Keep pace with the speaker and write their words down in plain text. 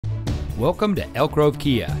Welcome to Elk Grove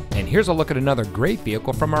Kia, and here's a look at another great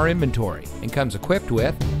vehicle from our inventory, and comes equipped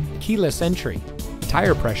with keyless entry,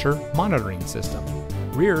 tire pressure monitoring system,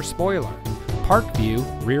 rear spoiler, park view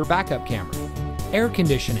rear backup camera, air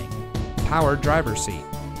conditioning, power driver's seat,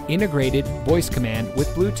 integrated voice command with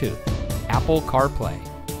Bluetooth, Apple CarPlay,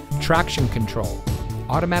 traction control,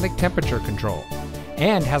 automatic temperature control,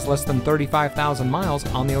 and has less than 35,000 miles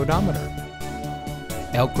on the odometer.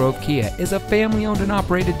 Elk Grove Kia is a family-owned and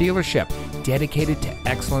operated dealership dedicated to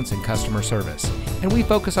excellence in customer service, and we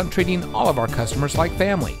focus on treating all of our customers like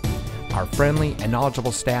family. Our friendly and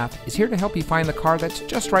knowledgeable staff is here to help you find the car that's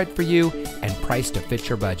just right for you and priced to fit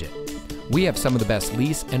your budget. We have some of the best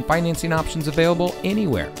lease and financing options available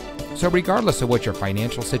anywhere. So regardless of what your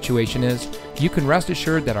financial situation is, you can rest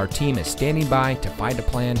assured that our team is standing by to find a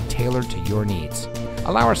plan tailored to your needs.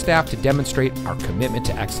 Allow our staff to demonstrate our commitment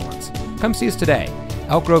to excellence. Come see us today.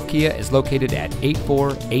 Elk Grove Kia is located at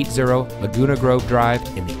 8480 Laguna Grove Drive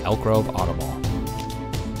in the Elk Grove Auto Mall.